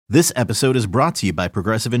This episode is brought to you by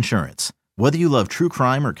Progressive Insurance. Whether you love true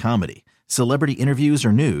crime or comedy, celebrity interviews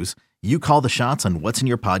or news, you call the shots on what's in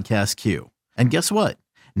your podcast queue. And guess what?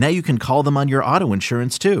 Now you can call them on your auto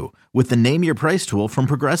insurance too with the Name Your Price tool from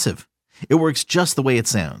Progressive. It works just the way it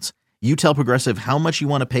sounds. You tell Progressive how much you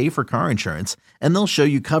want to pay for car insurance, and they'll show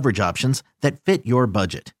you coverage options that fit your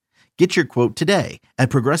budget. Get your quote today at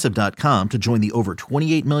Progressive.com to join the over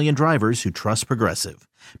 28 million drivers who trust Progressive.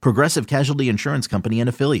 Progressive Casualty Insurance Company and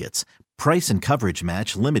Affiliates. Price and coverage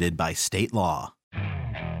match limited by state law.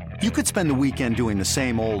 You could spend the weekend doing the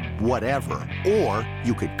same old whatever, or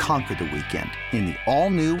you could conquer the weekend in the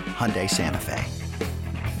all-new Hyundai Santa Fe.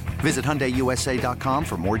 Visit HyundaiUSA.com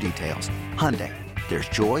for more details. Hyundai, there's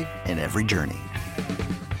joy in every journey.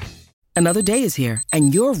 Another day is here,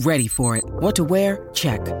 and you're ready for it. What to wear?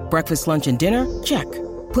 Check. Breakfast, lunch, and dinner? Check.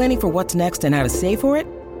 Planning for what's next and how to save for it?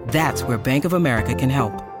 That's where Bank of America can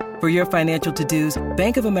help. For your financial to-dos,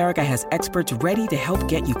 Bank of America has experts ready to help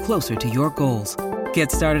get you closer to your goals.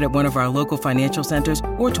 Get started at one of our local financial centers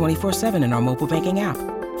or 24/7 in our mobile banking app.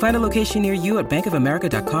 Find a location near you at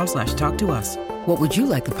bankofamerica.com/talktous. What would you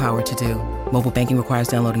like the power to do? Mobile banking requires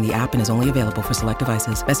downloading the app and is only available for select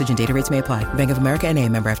devices. Message and data rates may apply. Bank of America N.A.,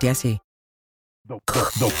 member FDIC.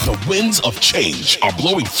 The winds of change are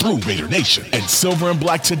blowing through Raider Nation, and Silver and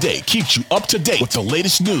Black Today keeps you up to date with the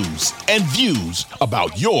latest news and views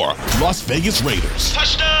about your Las Vegas Raiders.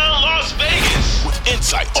 Touchdown, Las Vegas! With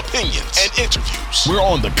insight, opinions, and interviews. We're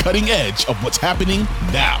on the cutting edge of what's happening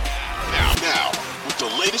now. With the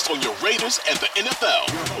latest on your Raiders and the NFL.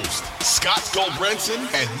 Your host, Scott Goldbranson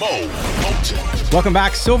and Mo Moulton. Welcome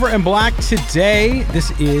back, Silver and Black Today.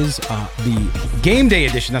 This is the game day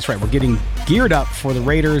edition. That's right. We're getting geared up for the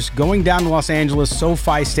Raiders going down to Los Angeles,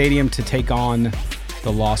 SoFi Stadium, to take on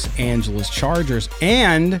the Los Angeles Chargers.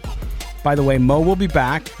 And, by the way, Mo will be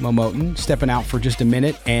back, Mo Moulton, stepping out for just a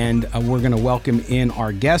minute, and we're going to welcome in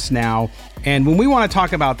our guest now. And when we want to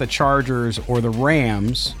talk about the Chargers or the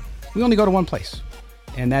Rams, we only go to one place,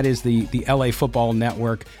 and that is the LA Football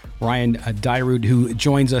Network. Ryan Dyrud, who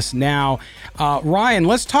joins us now. Ryan,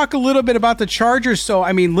 let's talk a little bit about the Chargers. So,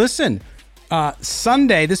 I mean, listen,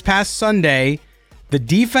 this past Sunday, the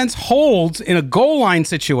defense holds in a goal line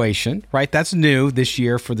situation, right? That's new this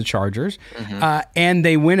year for the Chargers. Mm-hmm. And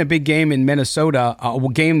they win a big game in Minnesota, a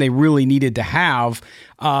game they really needed to have.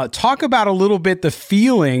 Talk about a little bit the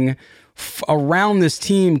feeling around this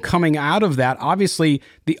team coming out of that. Obviously,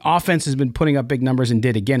 the offense has been putting up big numbers and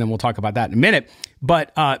did again, and we'll talk about that in a minute.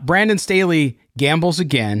 But Brandon Staley gambles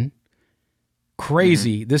again.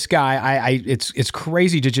 Crazy. Mm-hmm. This guy, it's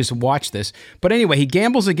crazy to just watch this. But anyway, he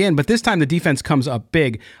gambles again, but this time the defense comes up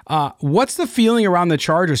big. What's the feeling around the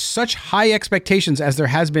Chargers? Such high expectations as there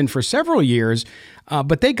has been for several years,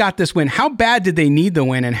 but they got this win. How bad did they need the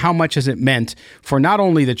win, and how much has it meant for not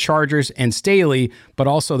only the Chargers and Staley, but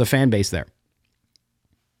also the fan base there?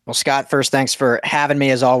 Well, Scott, first, thanks for having me.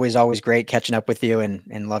 As always great catching up with you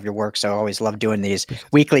and love your work. So I always love doing these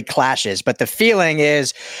weekly clashes. But the feeling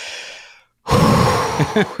is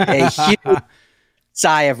a huge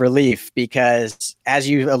sigh of relief, because as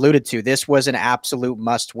you alluded to, this was an absolute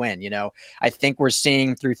must win. You know, I think we're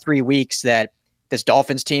seeing through 3 weeks that this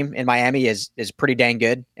Dolphins team in Miami is pretty dang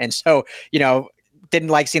good. And so, you know, didn't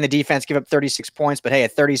like seeing the defense give up 36 points, but hey, a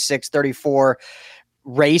 36-34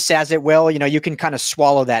 race, as it will, you know, you can kind of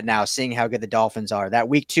swallow that now, seeing how good the Dolphins are. That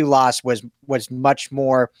week 2 loss was much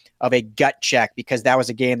more of a gut check, because that was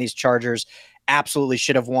a game these Chargers absolutely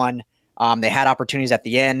should have won. They had opportunities at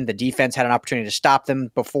the end. The defense had an opportunity to stop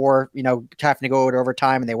them before, you know, having to go to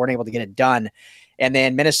overtime, and they weren't able to get it done. And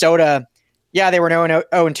then Minnesota, yeah, they were an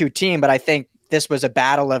 0-2 team, but I think this was a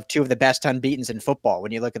battle of two of the best unbeatens in football.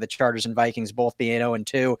 When you look at the Chargers and Vikings, both being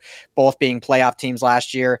 0-2, both being playoff teams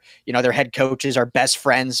last year, you know, their head coaches are best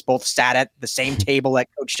friends, both sat at the same table at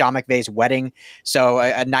Coach Sean McVay's wedding. So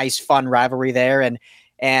a nice, fun rivalry there.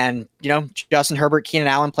 And, you know, Justin Herbert, Keenan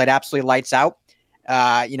Allen played absolutely lights out.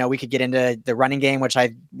 You know, we could get into the running game, which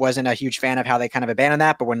I wasn't a huge fan of how they kind of abandoned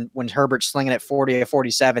that. But when Herbert's slinging at 40 or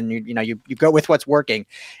 47, you go with what's working.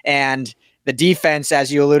 And the defense,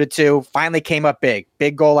 as you alluded to, finally came up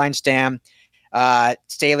big goal line stand.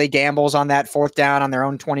 Staley gambles on that 4th down on their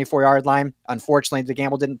own 24-yard line. Unfortunately, the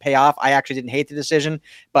gamble didn't pay off. I actually didn't hate the decision,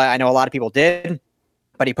 but I know a lot of people did.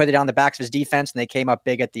 But he put it on the backs of his defense, and they came up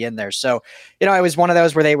big at the end there. So, you know, it was one of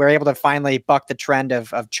those where they were able to finally buck the trend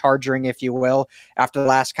of charging, if you will, after the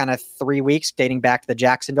last kind of 3 weeks, dating back to the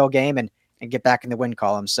Jacksonville game, and get back in the win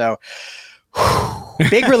column. So,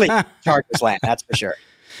 big relief, Chargers land, that's for sure.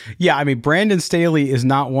 Yeah, I mean, Brandon Staley is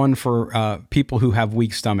not one for people who have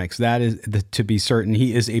weak stomachs. That is to be certain.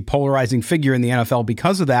 He is a polarizing figure in the NFL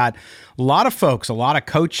because of that. A lot of folks, a lot of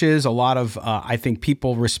coaches, a lot of, I think,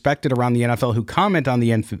 people respected around the NFL who comment on the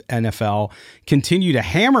NFL continue to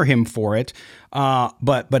hammer him for it.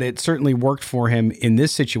 But it certainly worked for him in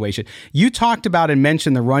this situation. You talked about and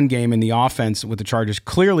mentioned the run game and the offense with the Chargers.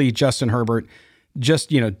 Clearly, Justin Herbert just,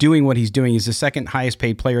 doing what he's doing. He's the second highest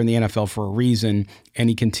paid player in the NFL for a reason, and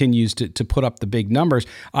he continues to put up the big numbers.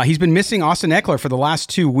 He's been missing Austin Eckler for the last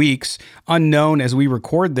 2 weeks. Unknown as we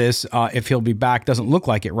record this, if he'll be back, doesn't look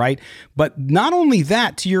like it, right? But not only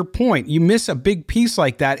that, to your point, you miss a big piece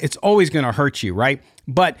like that, it's always going to hurt you, right?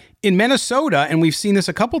 But in Minnesota, and we've seen this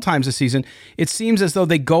a couple times this season, it seems as though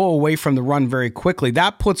they go away from the run very quickly.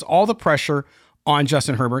 That puts all the pressure on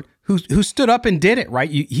Justin Herbert, who stood up and did it, right?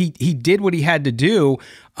 He did what he had to do,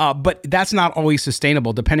 but that's not always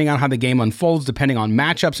sustainable, depending on how the game unfolds, depending on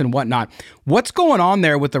matchups and whatnot. What's going on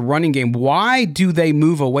there with the running game? Why do they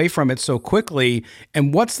move away from it so quickly?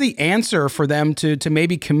 And what's the answer for them to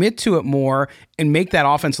maybe commit to it more and make that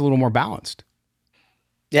offense a little more balanced?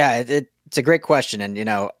 Yeah, it's a great question.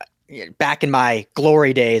 And, back in my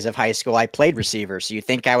glory days of high school, I played receiver. So you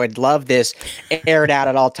think I would love this aired out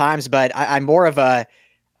at all times, but I'm more of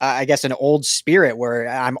I guess an old spirit where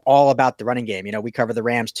I'm all about the running game. We cover the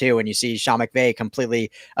Rams too, and you see Sean McVay completely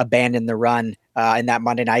abandon the run in that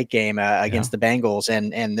Monday night game against the Bengals,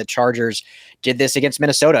 and the Chargers did this against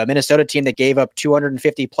Minnesota, a Minnesota team that gave up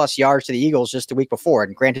 250 plus yards to the Eagles just the week before.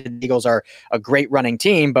 And granted, the Eagles are a great running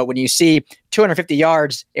team, but when you see 250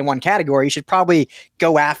 yards in one category, you should probably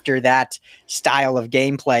go after that style of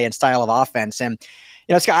gameplay and style of offense. And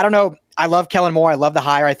Scott, I don't know. I love Kellen Moore. I love the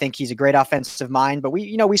hire. I think he's a great offensive mind. But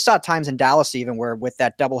we saw times in Dallas even where with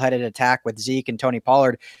that double-headed attack with Zeke and Tony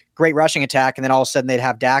Pollard, great rushing attack, and then all of a sudden they'd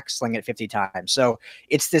have Dak sling it 50 times. So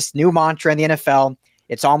it's this new mantra in the NFL.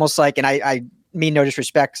 It's almost like, and I mean no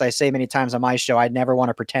disrespect, because I say many times on my show, I'd never want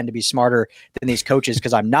to pretend to be smarter than these coaches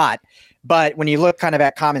because I'm not. But when you look kind of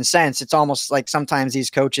at common sense, it's almost like sometimes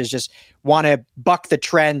these coaches just want to buck the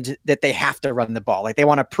trend that they have to run the ball. Like they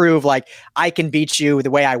want to prove like I can beat you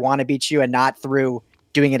the way I want to beat you and not through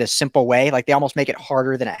doing it a simple way. Like they almost make it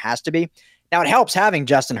harder than it has to be. Now it helps having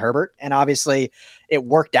Justin Herbert, and obviously it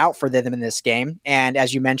worked out for them in this game. And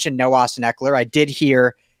as you mentioned, no Austin Eckler. I did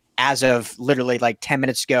hear as of literally like 10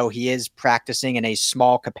 minutes ago, he is practicing in a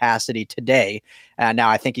small capacity today. Now,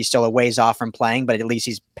 I think he's still a ways off from playing, but at least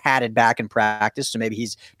he's padded back in practice. So maybe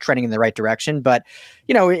he's trending in the right direction. But,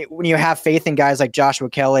 when you have faith in guys like Joshua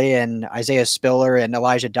Kelly and Isaiah Spiller and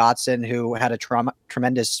Elijah Dotson, who had a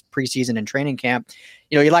tremendous preseason and training camp,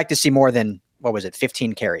 you like to see more than,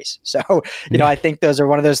 15 carries. So, I think those are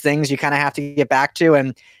one of those things you kind of have to get back to.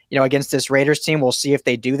 And, against this Raiders team, we'll see if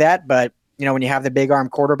they do that. But, when you have the big arm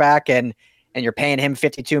quarterback and you're paying him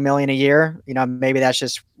 $52 million a year, maybe that's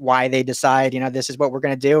just why they decide, this is what we're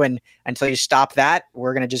going to do. And until you stop that,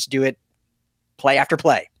 we're going to just do it play after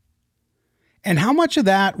play. And how much of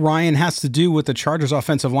that, Ryan, has to do with the Chargers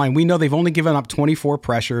offensive line? We know they've only given up 24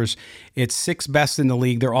 pressures. It's 6th best in the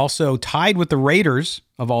league. They're also tied with the Raiders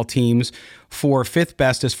of all teams for 5th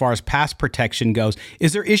best as far as pass protection goes.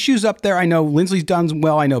 Is there issues up there? I know Lindsey's done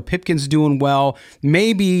well. I know Pipkin's doing well.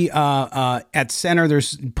 Maybe at center,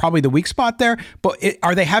 there's probably the weak spot there. But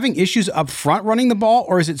are they having issues up front running the ball,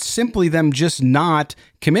 or is it simply them just not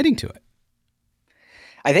committing to it?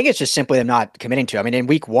 I think it's just simply them not committing to it. I mean, in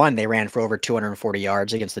week 1, they ran for over 240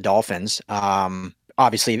 yards against the Dolphins.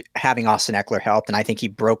 Obviously, having Austin Eckler helped, and I think he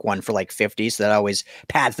broke one for like 50, so that always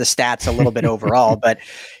pads the stats a little bit overall. But,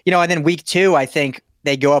 and then week 2, I think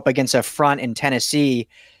they go up against a front in Tennessee.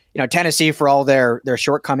 Tennessee, for all their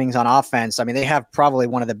shortcomings on offense, I mean, they have probably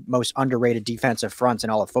one of the most underrated defensive fronts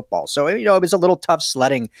in all of football. So, it was a little tough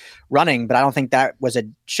sledding running, but I don't think that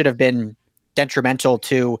should have been detrimental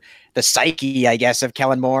to the psyche, I guess, of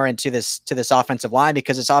Kellen Moore and to this offensive line,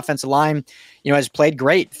 because this offensive line, has played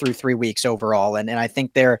great through 3 weeks overall. And I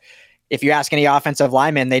think if you ask any offensive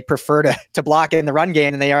lineman, they'd prefer to block in the run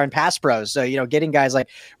game than they are in pass pros. So, getting guys like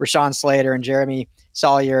Rashawn Slater and Jeremy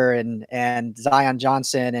Sawyer and Zion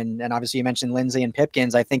Johnson, and obviously you mentioned Lindsey and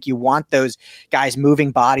Pipkins, I think you want those guys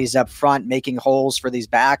moving bodies up front, making holes for these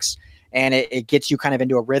backs, and it gets you kind of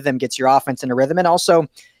into a rhythm, gets your offense in a rhythm, and also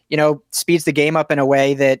speeds the game up in a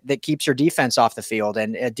way that keeps your defense off the field.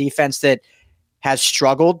 And a defense that has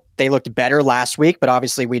struggled. They looked better last week, but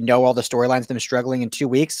obviously we know all the storylines of them struggling in 2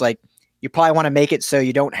 weeks. Like, you probably want to make it so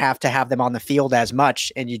you don't have to have them on the field as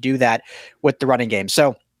much, and you do that with the running game.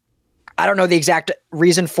 So I don't know the exact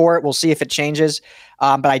reason for it. We'll see if it changes.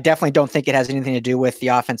 But I definitely don't think it has anything to do with the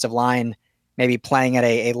offensive line maybe playing at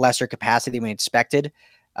a lesser capacity than we expected.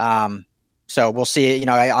 So we'll see.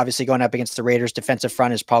 Obviously going up against the Raiders defensive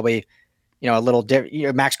front is probably, a little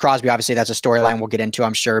different. Max Crosby, obviously that's a storyline we'll get into,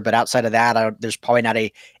 I'm sure. But outside of that, there's probably not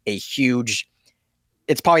a huge.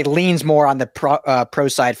 It's probably leans more on the pro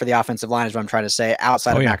side for the offensive line is what I'm trying to say,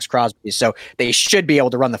 outside of Max Crosby. So they should be able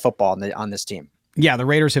to run the football on this team. Yeah, the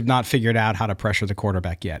Raiders have not figured out how to pressure the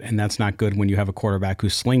quarterback yet, and that's not good when you have a quarterback who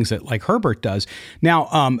slings it like Herbert does.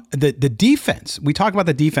 Now, the defense. We talked about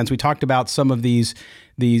the defense. We talked about some of these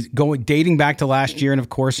dating back to last year, and of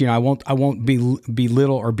course, I won't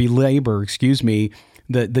belittle or belabor,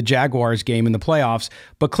 the Jaguars game in the playoffs.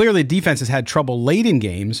 But clearly, defense has had trouble late in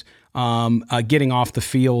games. Getting off the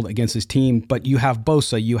field against his team, but you have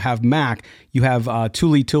Bosa, you have Mack, you have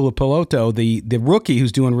Tuli Tuipulotu, the rookie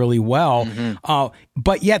who's doing really well,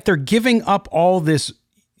 but yet they're giving up all this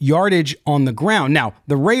yardage on the ground. Now,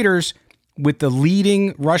 the Raiders, with the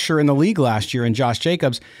leading rusher in the league last year in Josh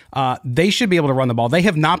Jacobs, they should be able to run the ball. They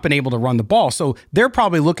have not been able to run the ball, so they're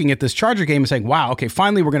probably looking at this Charger game and saying, wow, okay,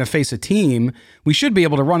 finally we're going to face a team we should be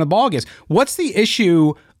able to run the ball against. What's the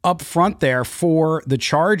issue up front there for the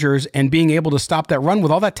Chargers and being able to stop that run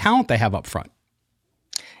with all that talent they have up front?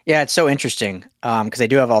 Yeah, it's so interesting because they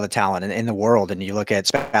do have all the talent in the world. And you look at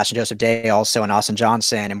Sebastian Joseph Day also and Austin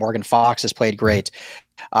Johnson, and Morgan Fox has played great.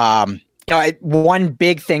 One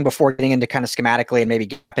big thing before getting into kind of schematically and maybe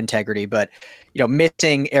gap integrity, but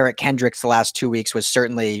missing Eric Kendricks the last 2 weeks was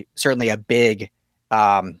certainly a big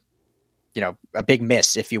a big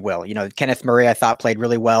miss, if you will. Kenneth Murray, I thought, played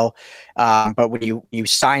really well. But when you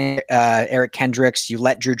sign Eric Kendricks, you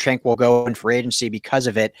let Drew Tranquil go in free agency because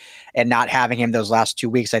of it, and not having him those last 2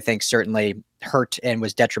 weeks, I think certainly hurt and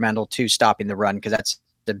was detrimental to stopping the run, because that's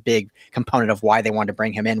the big component of why they wanted to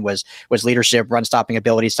bring him in was leadership, run stopping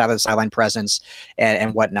ability, sideline presence,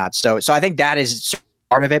 and whatnot. So I think that is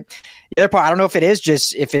part of it. The other part, I don't know if it's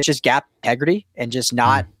just gap integrity and just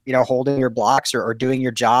not, holding your blocks or doing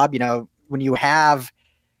your job. When you have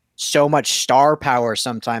so much star power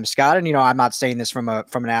sometimes, Scott, and I'm not saying this from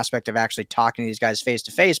an aspect of actually talking to these guys face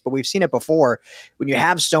to face, but we've seen it before. When you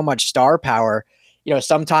have so much star power,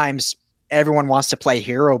 sometimes everyone wants to play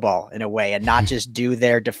hero ball in a way and not just do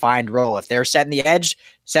their defined role. If they're setting the edge,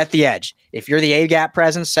 set the edge. If you're the A gap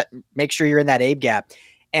presence, make sure you're in that A gap.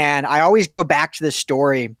 And I always go back to this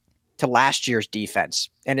story to last year's defense.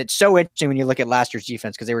 And it's so interesting when you look at last year's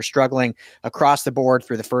defense, because they were struggling across the board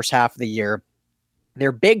through the first half of the year.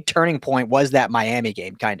 Their big turning point was that Miami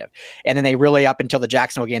game, kind of. And then they really, up until the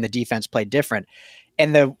Jacksonville game, the defense played different.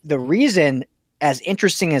 And the reason, as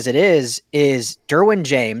interesting as it is Derwin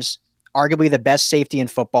James, arguably the best safety in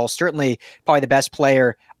football, certainly probably the best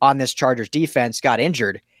player on this Chargers defense, got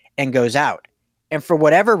injured and goes out. And for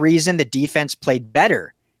whatever reason, the defense played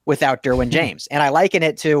better without Derwin James. And I liken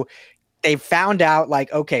it to, they found out,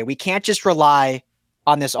 like, okay, we can't just rely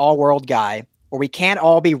on this all-world guy, or we can't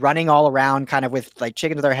all be running all around kind of with like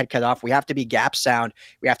chicken with our head cut off. We have to be gap sound.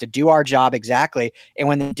 We have to do our job exactly. And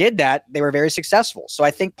when they did that, they were very successful. So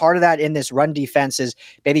I think part of that in this run defense is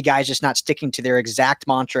maybe guys just not sticking to their exact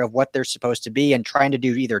mantra of what they're supposed to be and trying to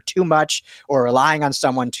do either too much or relying on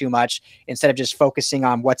someone too much instead of just focusing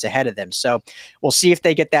on what's ahead of them. So we'll see if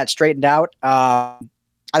they get that straightened out. I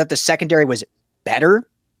thought the secondary was better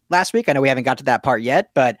last week. I know we haven't got to that part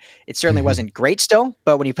yet, but it certainly wasn't great still.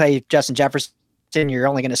 But when you play Justin Jefferson, you're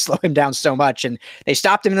only going to slow him down so much. And they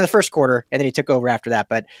stopped him in the first quarter, and then he took over after that.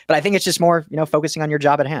 But I think it's just more, focusing on your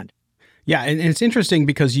job at hand. Yeah, and it's interesting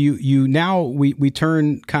because you now we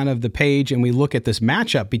turn kind of the page and we look at this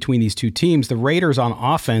matchup between these two teams. The Raiders on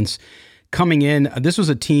offense coming in, this was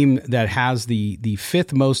a team that has the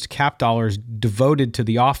fifth most cap dollars devoted to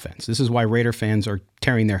the offense. This is why Raider fans are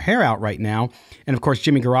tearing their hair out right now. And of course,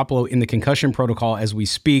 Jimmy Garoppolo in the concussion protocol as we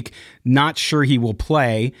speak, not sure he will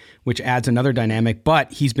play, which adds another dynamic,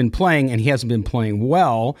 but he's been playing and he hasn't been playing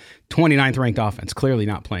well. 29th ranked offense, clearly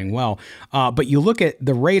not playing well. But you look at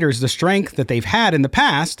the Raiders, the strength that they've had in the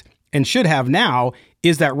past and should have now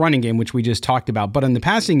is that running game, which we just talked about. But in the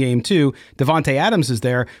passing game, too, Devontae Adams is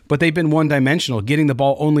there, but they've been one-dimensional, getting the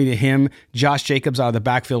ball only to him, Josh Jacobs out of the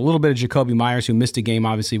backfield, a little bit of Jacoby Myers, who missed a game,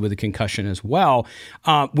 obviously, with a concussion as well.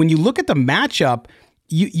 When you look at the matchup,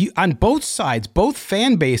 you on both sides, both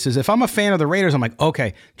fan bases, if I'm a fan of the Raiders, I'm like,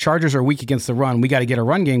 okay, Chargers are weak against the run. We got to get a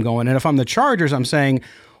run game going. And if I'm the Chargers, I'm saying,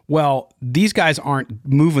 well, these guys aren't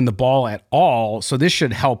moving the ball at all, so this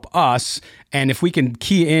should help us. And if we can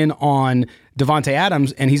key in on Devontae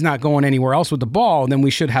Adams and he's not going anywhere else with the ball, then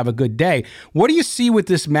we should have a good day. What do you see with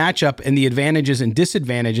this matchup and the advantages and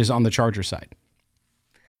disadvantages on the Charger side?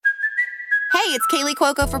 Hey, it's Kaylee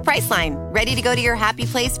Cuoco for Priceline. Ready to go to your happy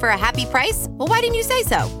place for a happy price? Well, why didn't you say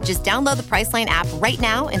so? Just download the Priceline app right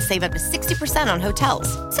now and save up to 60% on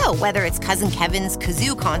hotels. So whether it's Cousin Kevin's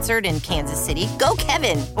Kazoo Concert in Kansas City, go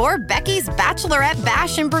Kevin, or Becky's Bachelorette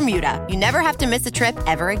Bash in Bermuda, you never have to miss a trip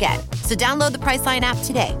ever again. So download the Priceline app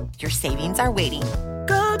today. Your savings are waiting.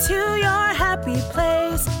 Go to your happy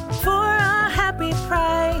place for a happy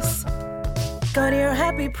price. Go to your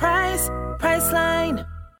happy price, Priceline.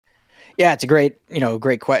 Yeah, it's a great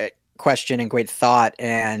question and great thought.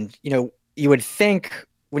 And, you would think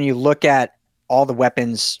when you look at all the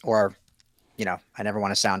weapons or, I never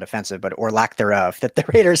want to sound offensive, or lack thereof that the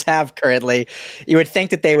Raiders have currently, you would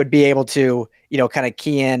think that they would be able to, kind of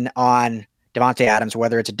key in on Davante Adams,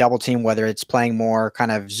 whether it's a double team, whether it's playing more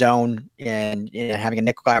kind of zone and having a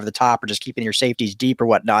nickel guy over the top or just keeping your safeties deep or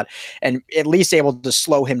whatnot, and at least able to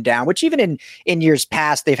slow him down, which even in years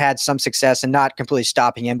past, they've had some success in not completely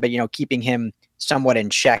stopping him, but, keeping him somewhat in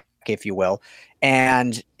check, if you will.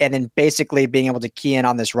 And then basically being able to key in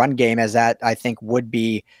on this run game, as that I think would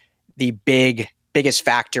be the biggest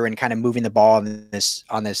factor in kind of moving the ball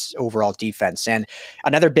on this overall defense. And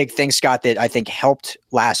another big thing, Scott, that I think helped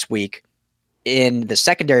last week in the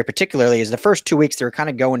secondary particularly is the first 2 weeks they were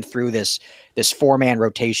kind of going through this 4-man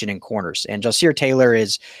rotation in corners. And Ja'Sir Taylor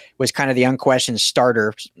was kind of the unquestioned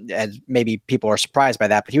starter, as maybe people are surprised by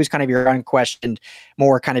that, but he was kind of your unquestioned,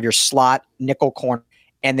 more kind of your slot nickel corner.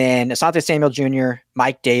 And then Asante Samuel Jr.,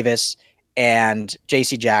 Mike Davis, and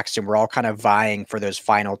J.C. Jackson were all kind of vying for those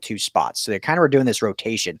final 2 spots. So they kind of were doing this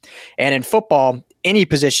rotation. And in football, any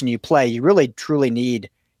position you play, you really truly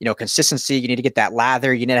need, consistency. You need to get that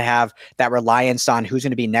lather. You need to have that reliance on who's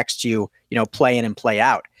going to be next to you, play in and play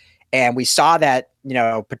out. And we saw that,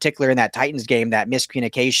 particularly in that Titans game, that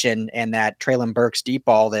miscommunication and that Treylon Burks deep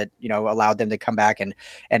ball that, allowed them to come back and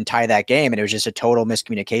tie that game. And it was just a total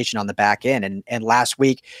miscommunication on the back end. And last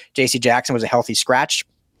week, J.C. Jackson was a healthy scratch,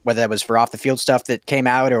 whether that was for off the field stuff that came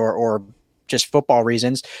out or just football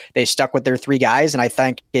reasons. They stuck with their 3 guys, and I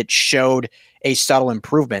think it showed a subtle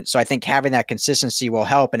improvement. So I think having that consistency will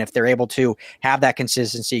help. And if they're able to have that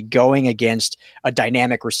consistency going against a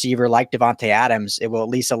dynamic receiver like Davante Adams, it will at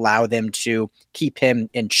least allow them to keep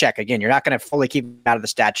him in check. Again, you're not going to fully keep him out of the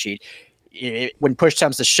stat sheet. When push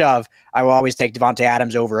comes to shove, I will always take Davante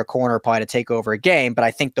Adams over a corner, probably to take over a game, but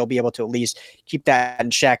I think they'll be able to at least keep that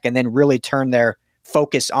in check and then really turn their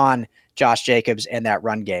focus on Josh Jacobs and that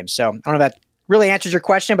run game. So I don't know if that really answers your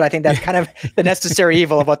question, but I think that's kind of the necessary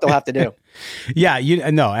evil of what they'll have to do. Yeah,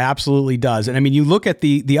 no, it absolutely does. And I mean, you look at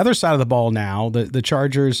the other side of the ball now, the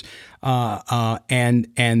Chargers and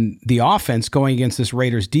the offense going against this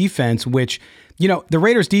Raiders defense, which, the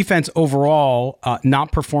Raiders defense overall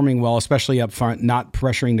not performing well, especially up front, not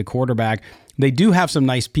pressuring the quarterback. They do have some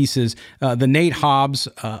nice pieces. The Nate Hobbs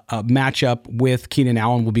matchup with Keenan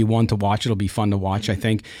Allen will be one to watch. It'll be fun to watch, I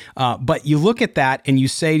think. But you look at that and you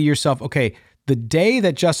say to yourself, okay, the day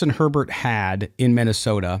that Justin Herbert had in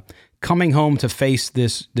Minnesota, coming home to face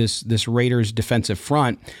this Raiders defensive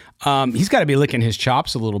front, he's got to be licking his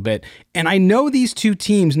chops a little bit. And I know these two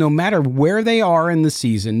teams, no matter where they are in the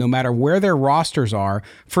season, no matter where their rosters are,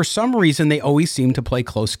 for some reason they always seem to play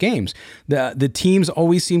close games. The teams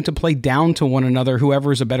always seem to play down to one another,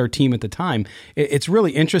 whoever is a better team at the time. It's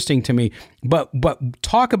really interesting to me. But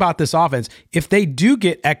talk about this offense. If they do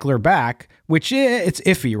get Eckler back, which it's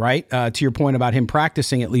iffy, right? To your point about him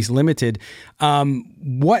practicing, at least limited.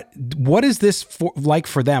 What is this like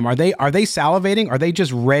for them? Are they salivating? Are they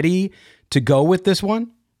just ready to go with this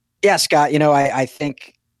one? Yeah, Scott, I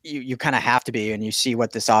think you kind of have to be, and you see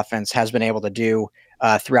what this offense has been able to do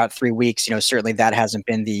throughout 3 weeks. Certainly that hasn't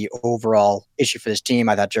been the overall issue for this team.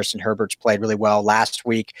 I thought Justin Herbert's played really well last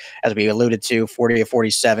week, as we alluded to, 40 of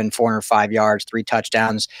 47, 405 yards, 3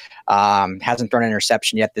 touchdowns. Hasn't thrown an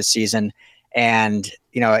interception yet this season. And,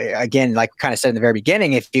 again, like we kind of said in the very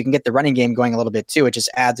beginning, if you can get the running game going a little bit too, it just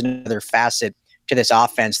adds another facet to this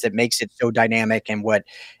offense that makes it so dynamic. And what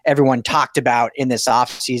everyone talked about in this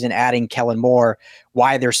offseason, adding Kellen Moore,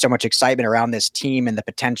 why there's so much excitement around this team and the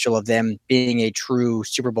potential of them being a true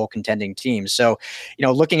Super Bowl contending team. So,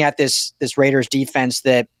 looking at this Raiders defense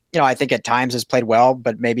that, I think at times has played well,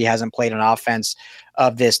 but maybe hasn't played an offense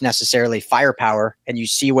of this necessarily firepower. And you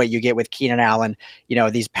see what you get with Keenan Allen.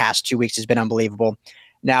 These past 2 weeks has been unbelievable.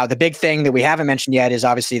 Now, the big thing that we haven't mentioned yet is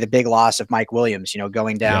obviously the big loss of Mike Williams,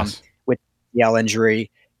 going down with the ACL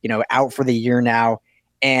injury, out for the year now.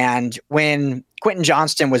 And when Quentin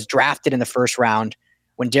Johnston was drafted in the first round,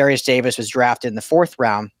 when Darius Davis was drafted in the 4th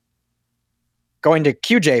round, going to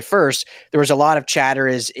QJ first, there was a lot of chatter.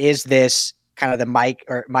 Is this kind of the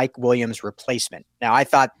Mike Williams replacement? Now, I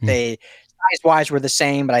thought they size-wise were the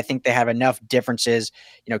same, but I think they have enough differences.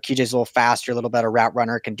 KJ's a little faster, a little better route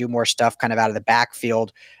runner, can do more stuff kind of out of the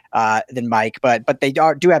backfield than Mike, but they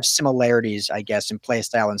do have similarities, I guess, in play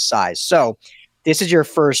style and size. So this is your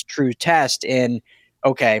first true test in,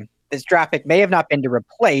 okay, this draft pick may have not been to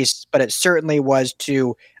replace, but it certainly was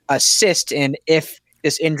to assist in if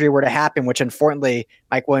this injury were to happen, which unfortunately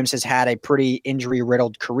Mike Williams has had a pretty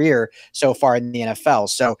injury-riddled career so far in the NFL.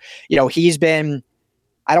 So, he's been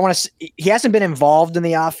 – he hasn't been involved in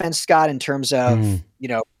the offense, Scott, in terms of,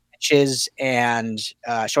 pitches and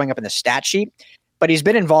showing up in the stat sheet, but he's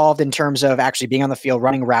been involved in terms of actually being on the field,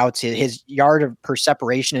 running routes. His yard per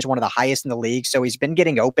separation is one of the highest in the league. So he's been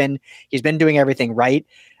getting open. He's been doing everything right.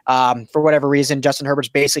 For whatever reason, Justin Herbert's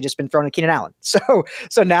basically just been thrown to Keenan Allen. So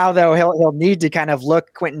now though he'll need to kind of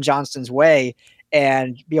look Quentin Johnston's way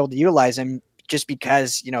and be able to utilize him, just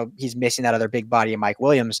because, he's missing that other big body of Mike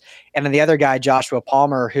Williams. And then the other guy, Joshua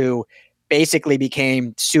Palmer, who basically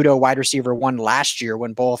became pseudo wide receiver 1 last year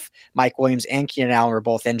when both Mike Williams and Keenan Allen were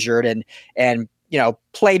both injured and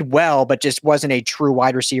played well, but just wasn't a true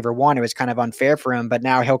wide receiver 1. It was kind of unfair for him, but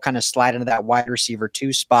now he'll kind of slide into that wide receiver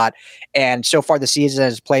 2 spot. And so far the season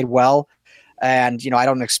has played well. And, I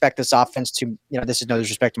don't expect this offense to, this is no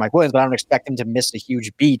disrespect to Mike Williams, but I don't expect him to miss a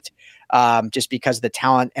huge beat just because of the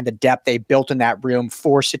talent and the depth they built in that room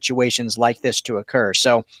for situations like this to occur.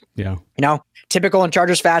 So, typical in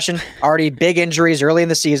Chargers fashion, already big injuries early in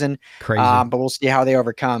the season. Crazy. But we'll see how they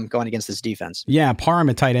overcome going against this defense. Yeah, Parham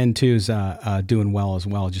at tight end too is doing well as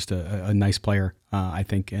well. Just a nice player, I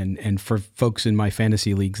think. And for folks in my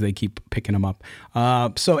fantasy leagues, they keep picking him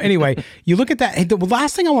up. So anyway, you look at that. Hey, the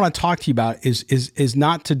last thing I want to talk to you about is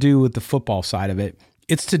not to do with the football side of it.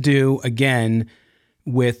 It's to do, again,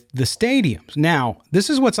 with the stadiums. Now, this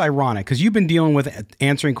is what's ironic, because you've been dealing with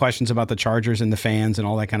answering questions about the Chargers and the fans and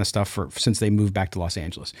all that kind of stuff since they moved back to Los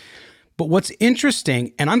Angeles. But what's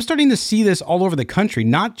interesting, and I'm starting to see this all over the country,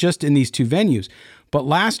 not just in these two venues, but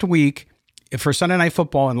last week for Sunday Night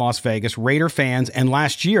Football in Las Vegas, Raider fans, and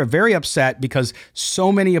last year, very upset because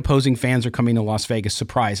so many opposing fans are coming to Las Vegas.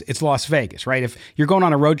 Surprise, it's Las Vegas, right? If you're going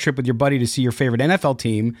on a road trip with your buddy to see your favorite NFL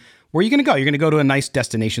team, where are you going to go? You're going to go to a nice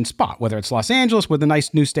destination spot, whether it's Los Angeles with a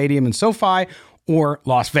nice new stadium in SoFi or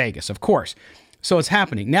Las Vegas, of course. So it's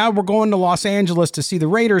happening. Now we're going to Los Angeles to see the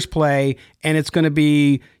Raiders play, and it's going to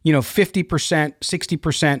be, 50%,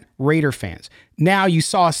 60% Raider fans. Now you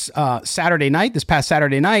saw this past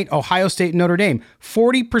Saturday night, Ohio State and Notre Dame.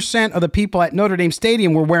 40% of the people at Notre Dame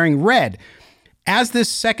Stadium were wearing red. As this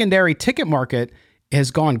secondary ticket market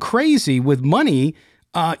has gone crazy with money,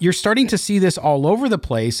 you're starting to see this all over the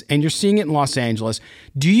place, and you're seeing it in Los Angeles.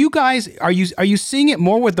 Do you guys are you seeing it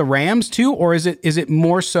more with the Rams too, or is it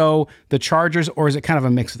more so the Chargers, or is it kind of a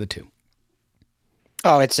mix of the two?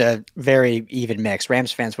 Oh, it's a very even mix.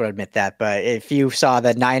 Rams fans would admit that, but if you saw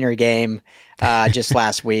the Niner game just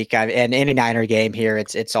last week, and any Niner game here,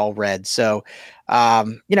 it's all red. So,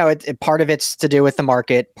 part of it's to do with the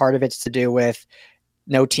market, part of it's to do with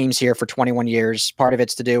no teams here for 21 years. Part of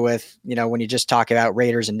it's to do with, when you just talk about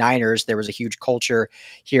Raiders and Niners, there was a huge culture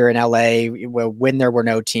here in LA when there were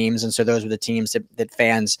no teams. And so those were the teams that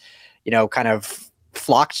fans, kind of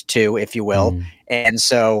flocked to, if you will. And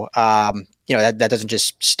so, that doesn't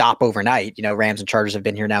just stop overnight. Rams and Chargers have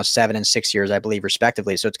been here now 7 and 6 years, I believe,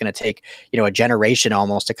 respectively. So it's going to take, a generation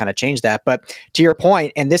almost to kind of change that. But to your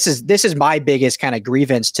point, and this is my biggest kind of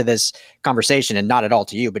grievance to this conversation, and not at all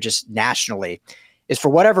to you, but just nationally, is for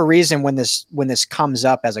whatever reason, when this comes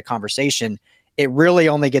up as a conversation, it really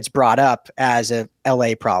only gets brought up as a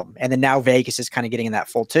LA problem. And then now Vegas is kind of getting in that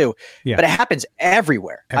fold too. Yeah. But it happens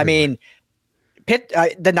everywhere. I mean,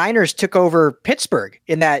 the Niners took over Pittsburgh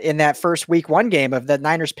in that first week 1 game of the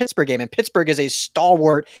Niners-Pittsburgh game. And Pittsburgh is a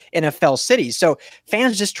stalwart NFL city. So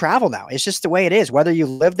fans just travel now. It's just the way it is. Whether you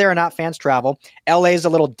live there or not, fans travel. LA is a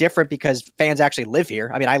little different because fans actually live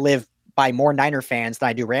here. I mean, I live by more Niner fans than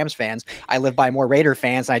I do Rams fans. I live by more Raider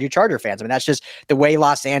fans than I do Charger fans. I mean, that's just the way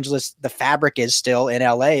Los Angeles, the fabric is still in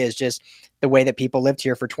LA, is just the way that people lived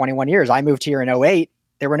here for 21 years. I moved here in 2008.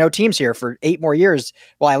 There were no teams here for 8 more years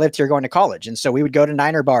while I lived here going to college. And so we would go to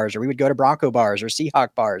Niner bars, or we would go to Bronco bars or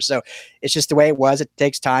Seahawk bars. So it's just the way it was. It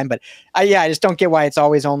takes time. But I just don't get why it's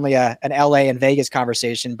always only an LA and Vegas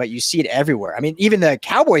conversation, but you see it everywhere. I mean, even the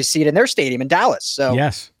Cowboys see it in their stadium in Dallas. So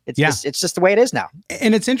yes. It's just the way it is now.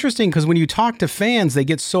 And it's interesting because when you talk to fans, they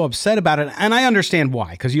get so upset about it. And I understand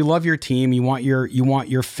why, because you love your team. You want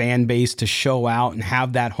your fan base to show out and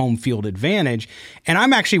have that home field advantage. And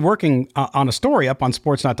I'm actually working on a story up on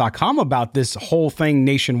sportsnot.com about this whole thing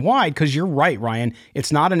nationwide, because you're right, Ryan.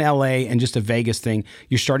 It's not an LA and just a Vegas thing.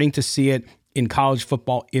 You're starting to see it in college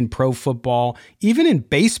football, in pro football, even in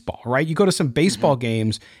baseball, right? You go to some baseball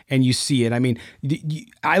games and you see it. I mean,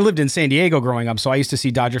 I lived in San Diego growing up, so I used to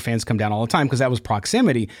see Dodger fans come down all the time because that was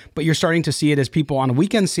proximity. But you're starting to see it as people on a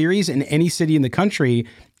weekend series in any city in the country.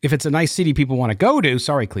 If it's a nice city people want to go to,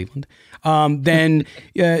 sorry, Cleveland, then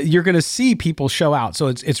you're going to see people show out. So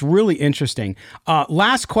it's really interesting.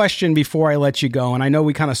 Last question before I let you go, and I know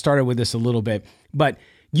we kind of started with this a little bit, but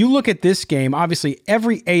you look at this game, obviously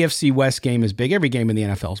every AFC West game is big. Every game in the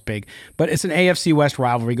NFL is big, but it's an AFC West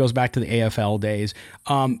rivalry. It goes back to the AFL days.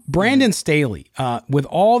 Brandon Staley, with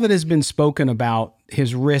all that has been spoken about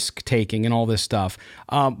his risk taking and all this stuff,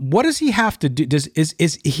 what does he have to do?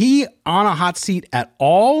 Is he on a hot seat at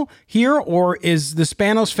all here, or is the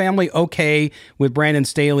Spanos family okay with Brandon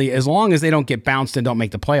Staley as long as they don't get bounced and don't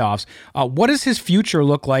make the playoffs? What does his future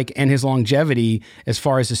look like and his longevity as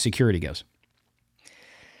far as his security goes?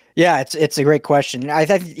 Yeah, it's a great question. I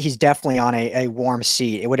think he's definitely on a warm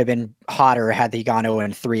seat. It would have been hotter had they gone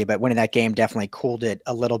 0-3, but winning that game definitely cooled it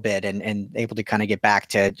a little bit and able to kind of get back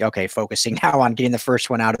to, okay, focusing now on getting the first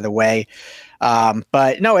one out of the way.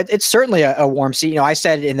 But no, it's certainly a warm seat. I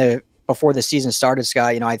said before the season started,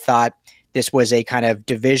 Scott, I thought this was a kind of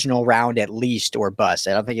divisional round at least or bust.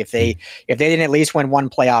 I don't think if they didn't at least win one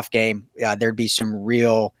playoff game, there'd be some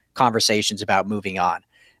real conversations about moving on.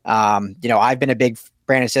 I've been a big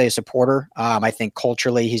Brandon Staley supporter. I think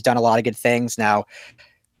culturally he's done a lot of good things. Now,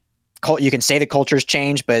 you can say the culture's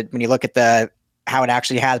changed, but when you look at how it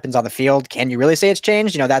actually happens on the field, can you really say it's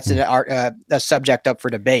changed? That's a subject up for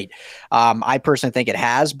debate. I personally think it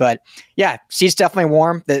has, but yeah, seat's definitely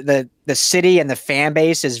warm. The city and the fan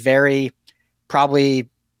base is very probably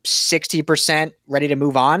 60% ready to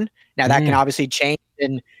move on. Now that can obviously change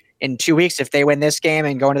in 2 weeks if they win this game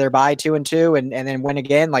and go into their bye 2-2 and then win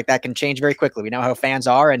again. Like, that can change very quickly. We know how fans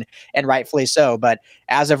are, and rightfully so. But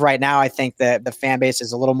as of right now, I think that the fan base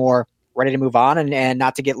is a little more ready to move on, and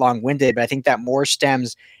not to get long-winded, but I think that more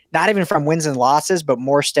stems not even from wins and losses, but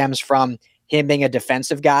more stems from him being a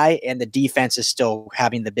defensive guy, and the defense is still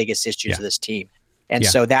having the biggest issues of this team. And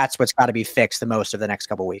so that's what's got to be fixed the most over the next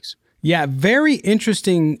couple of weeks. Yeah, very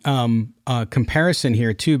interesting comparison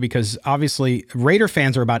here, too, because obviously Raider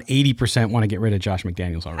fans are about 80% want to get rid of Josh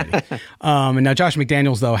McDaniels already. And now Josh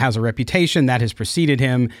McDaniels, though, has a reputation that has preceded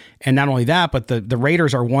him. And not only that, but the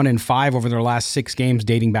Raiders are 1-5 over their last 6 games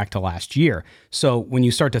dating back to last year. So when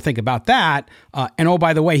you start to think about that, and oh,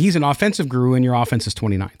 by the way, he's an offensive guru and your offense is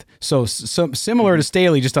 29th. So similar to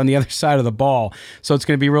Staley, just on the other side of the ball. So it's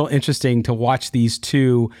going to be real interesting to watch these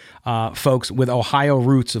two folks with Ohio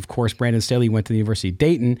roots. Of course, Brandon Staley went to the University of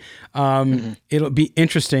Dayton. It'll be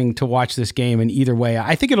interesting to watch this game. And either way,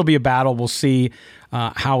 I think it'll be a battle. We'll see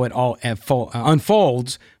how it all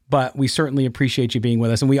unfolds. But we certainly appreciate you being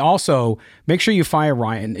with us. And we also make sure you fire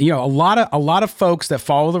Ryan. A lot of folks that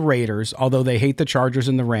follow the Raiders, although they hate the Chargers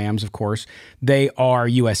and the Rams, of course, they are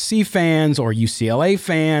USC fans or UCLA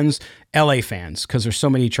fans, LA fans, because there's so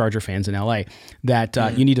many Charger fans in LA that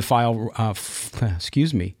you need to follow,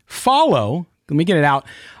 let me get it out,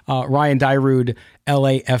 Ryan Dyrud,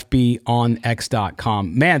 LAFB on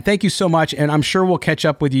X.com. Man, thank you so much. And I'm sure we'll catch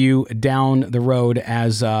up with you down the road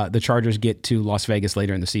as the Chargers get to Las Vegas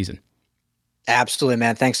later in the season. Absolutely,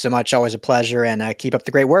 man. Thanks so much. Always a pleasure. And keep up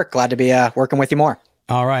the great work. Glad to be working with you more.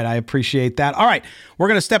 All right. I appreciate that. All right. We're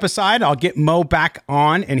going to step aside. I'll get Mo back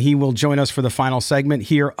on, and he will join us for the final segment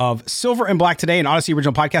here of Silver and Black Today, an Odyssey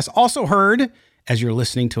original podcast. Also heard as you're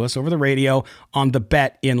listening to us over the radio on The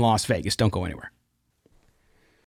Bet in Las Vegas. Don't go anywhere.